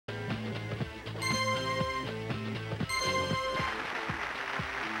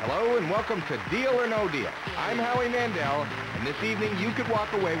Hello and welcome to Deal or No Deal. I'm Howie Mandel, and this evening you could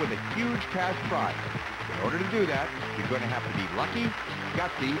walk away with a huge cash prize. In order to do that, you're going to have to be lucky,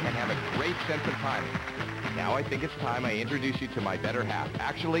 gutsy, and have a great sense of timing. Now I think it's time I introduce you to my better half.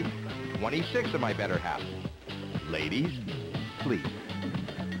 Actually, 26 of my better half. Ladies, please.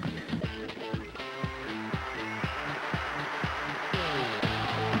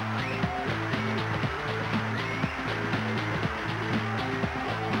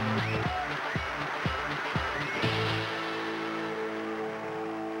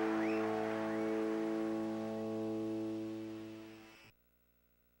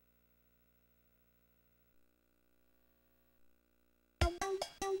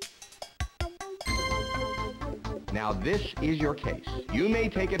 Now this is your case. You may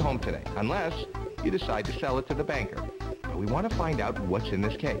take it home today, unless you decide to sell it to the banker. But we want to find out what's in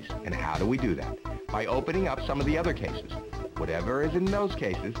this case. And how do we do that? By opening up some of the other cases. Whatever is in those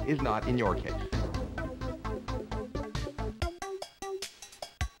cases is not in your case.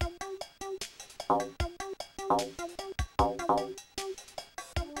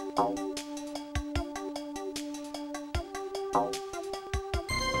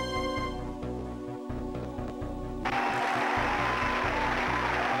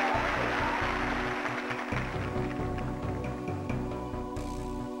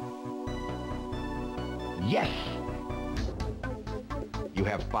 Yes! You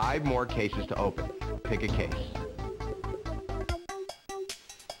have 5 more cases to open. Pick a case.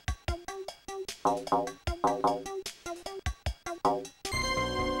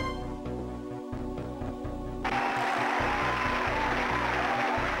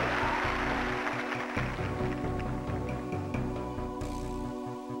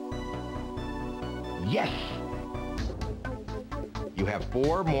 Yes! You have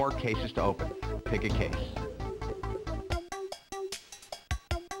 4 more cases to open. Pick a case.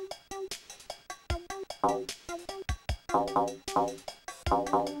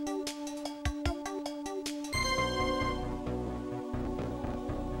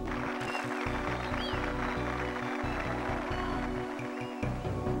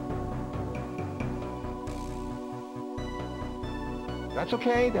 That's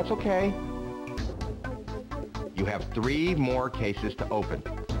okay, that's okay. You have 3 more cases to open.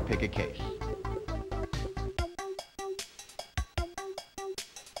 Pick a case.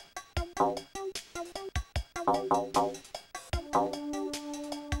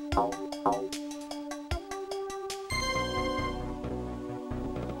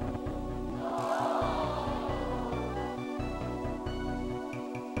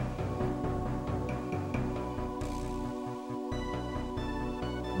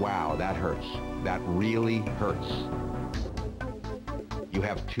 Wow, that hurts. That really hurts. You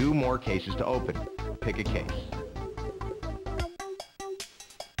have 2 more cases to open. Pick a case.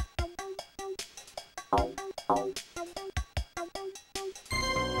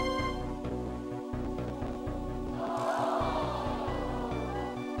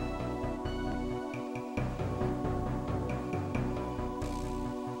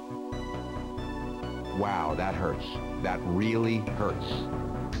 Wow, that hurts. That really hurts.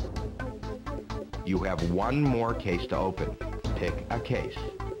 You have 1 more case to open. Pick a case.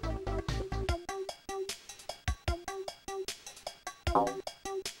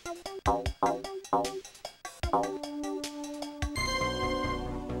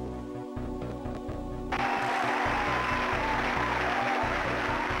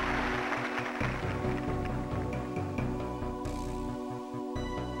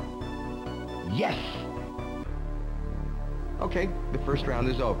 Yes! Okay, the first round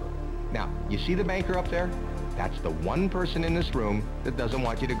is over. Now, you see the banker up there? That's the one person in this room that doesn't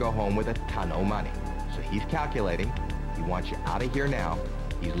want you to go home with a ton of money. So he's calculating. He wants you out of here now.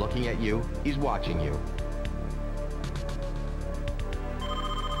 He's looking at you. He's watching you.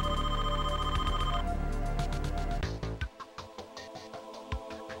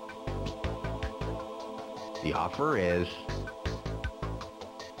 The offer is...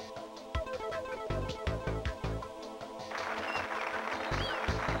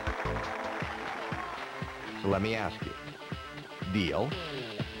 So let me ask you, deal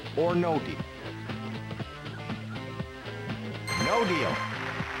or no deal? No deal.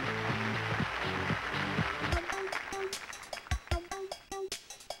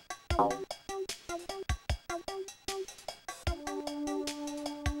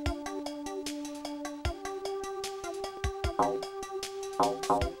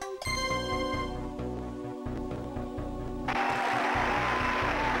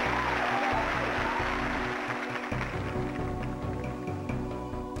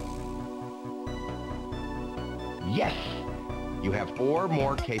 Yes! You have 4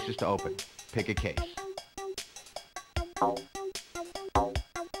 more cases to open. Pick a case.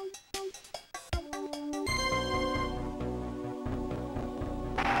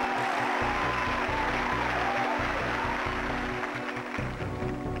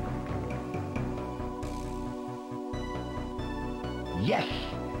 Yes!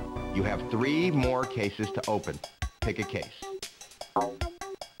 You have 3 more cases to open. Pick a case.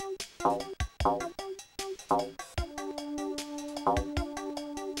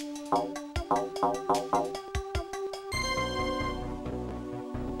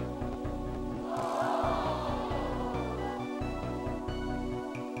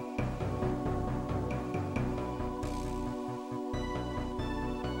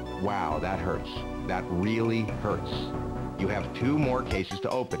 Wow, that hurts. That really hurts. You have 2 more cases to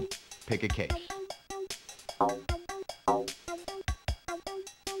open. Pick a case.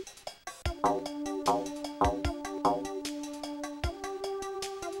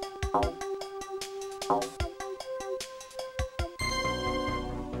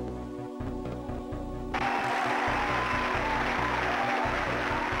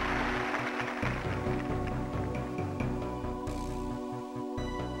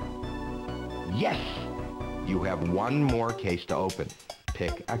 Yes! You have 1 more case to open.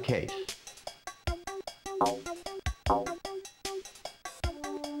 Pick a case.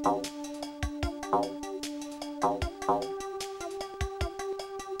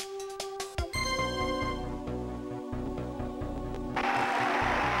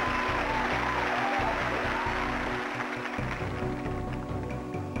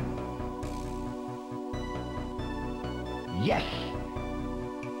 Yes!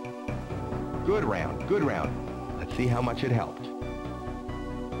 Good round, good round. Let's see how much it helped.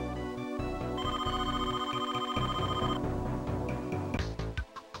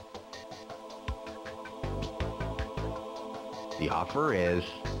 The offer is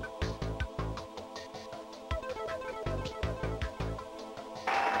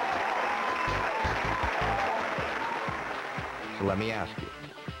so let me ask you,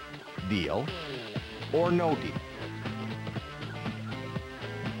 deal or no deal?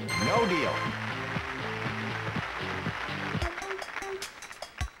 No deal.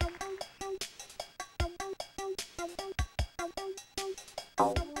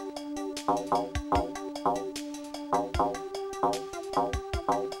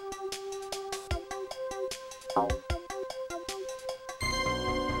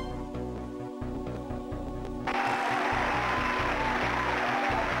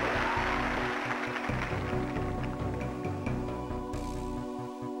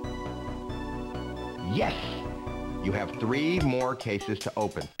 Yes! You have 3 more cases to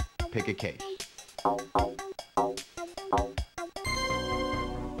open. Pick a case.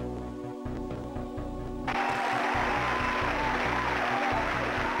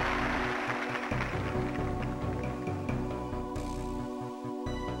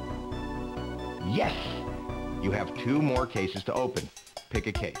 Yes! You have 2 more cases to open. Pick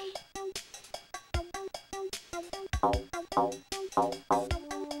a case.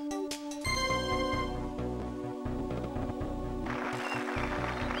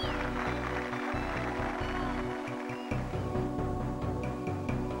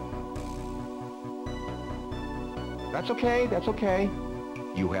 That's okay, that's okay.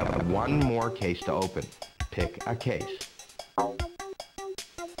 You have 1 more case to open. Pick a case.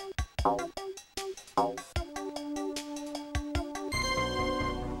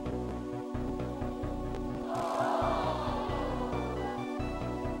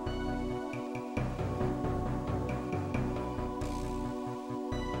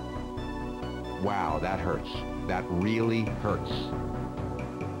 Wow, that hurts. That really hurts.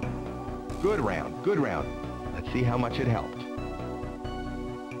 Good round, good round. Let's see how much it helped.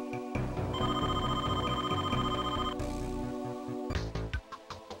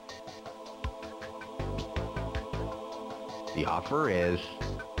 The offer is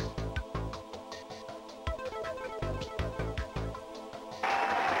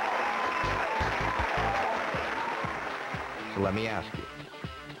so let me ask you,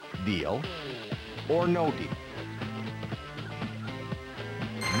 deal or no deal?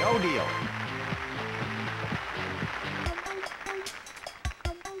 No deal.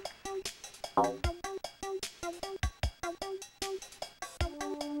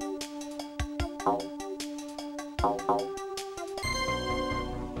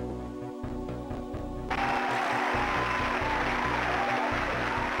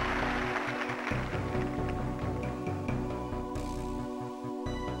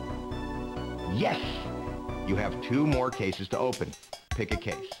 Yes! You have 2 more cases to open. Pick a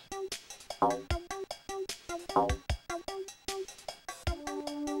case.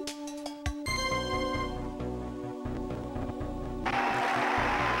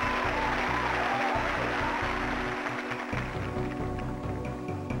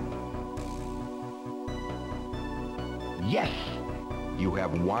 Yes! You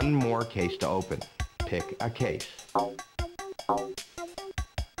have one more case to open. Pick a case.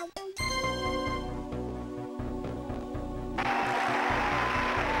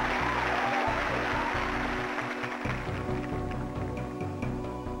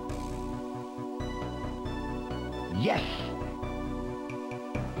 Yes!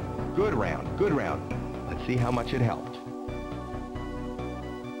 Good round, good round. Let's see how much it helped.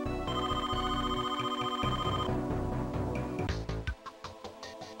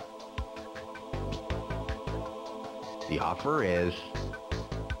 The offer is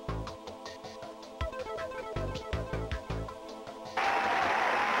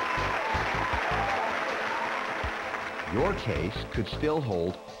your case could still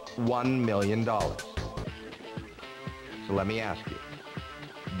hold $1 million. So let me ask you,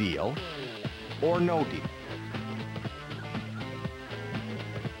 deal or no deal?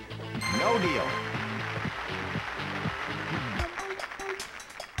 No deal.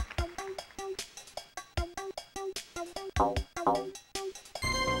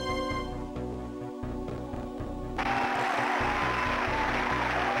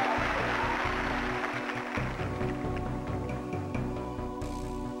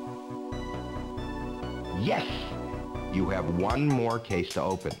 Yes! You have one more case to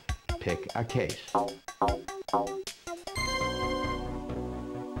open. Pick a case.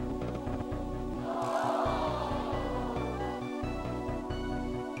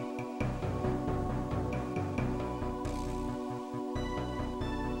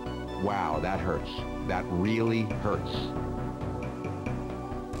 Wow, that hurts. That really hurts.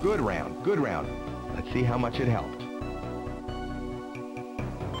 Good round, good round. Let's see how much it helped.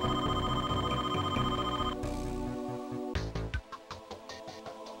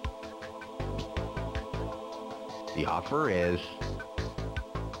 The offer is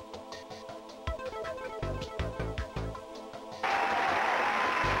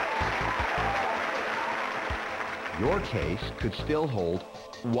your case could still hold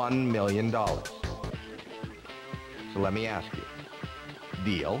 $1 million. So let me ask you,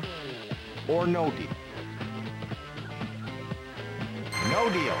 deal or no deal? No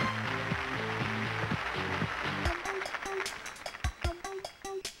deal.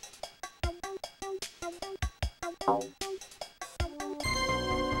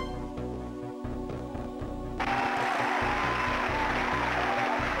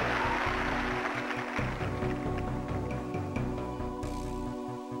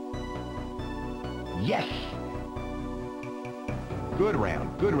 Yes! Good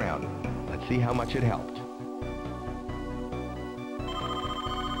round, good round. Let's see how much it helped.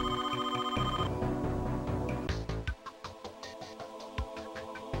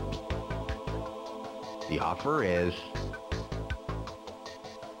 The offer is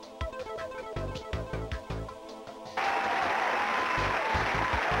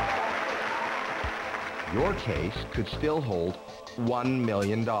your case could still hold $1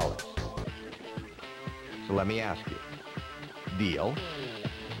 million. So let me ask you, deal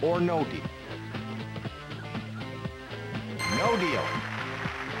or no deal? No deal.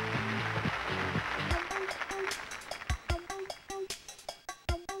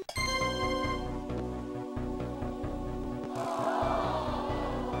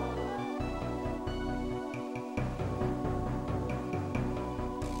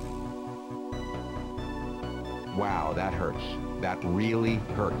 Wow, that hurts. That really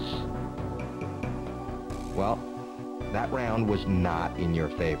hurts. Well, that round was not in your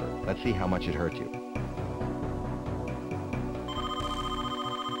favor. Let's see how much it hurt you.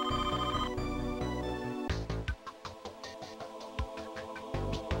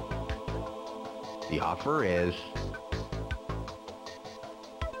 The offer is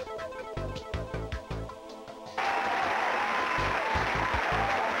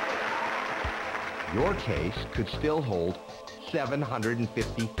your case could still hold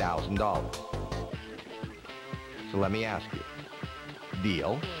 $750,000. So let me ask you,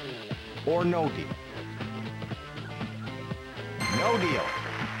 deal or no deal? No deal.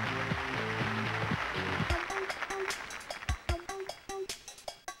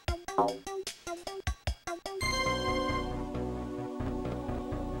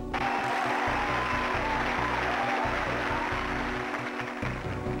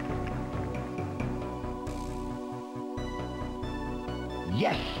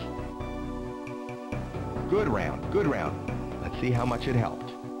 Yes! Good round, good round. Let's see how much it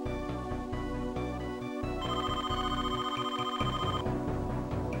helped.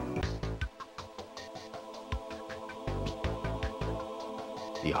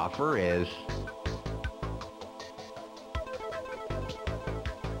 The offer is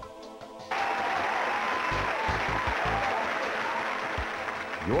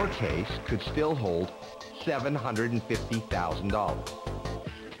Your case could still hold $750,000.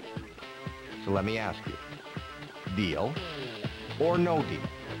 So let me ask you, deal or no deal?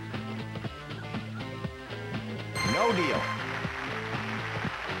 No deal.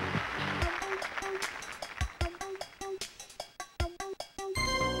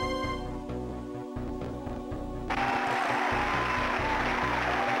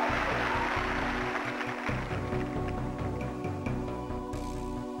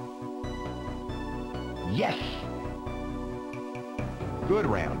 Yes! Good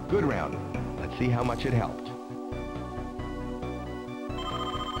round, good round. Let's see how much it helped.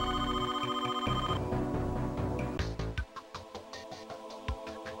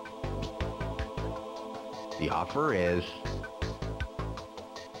 The offer is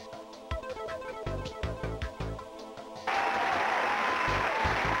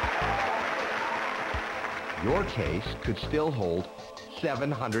your case could still hold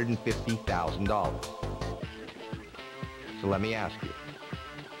 $750,000. So let me ask you,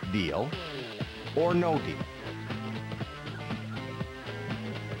 deal or no deal?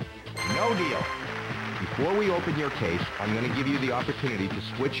 No deal. Before we open your case, I'm going to give you the opportunity to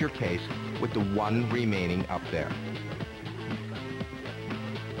switch your case with the one remaining up there.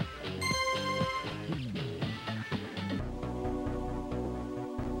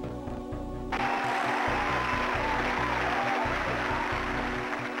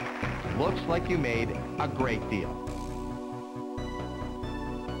 Looks like you made a great deal.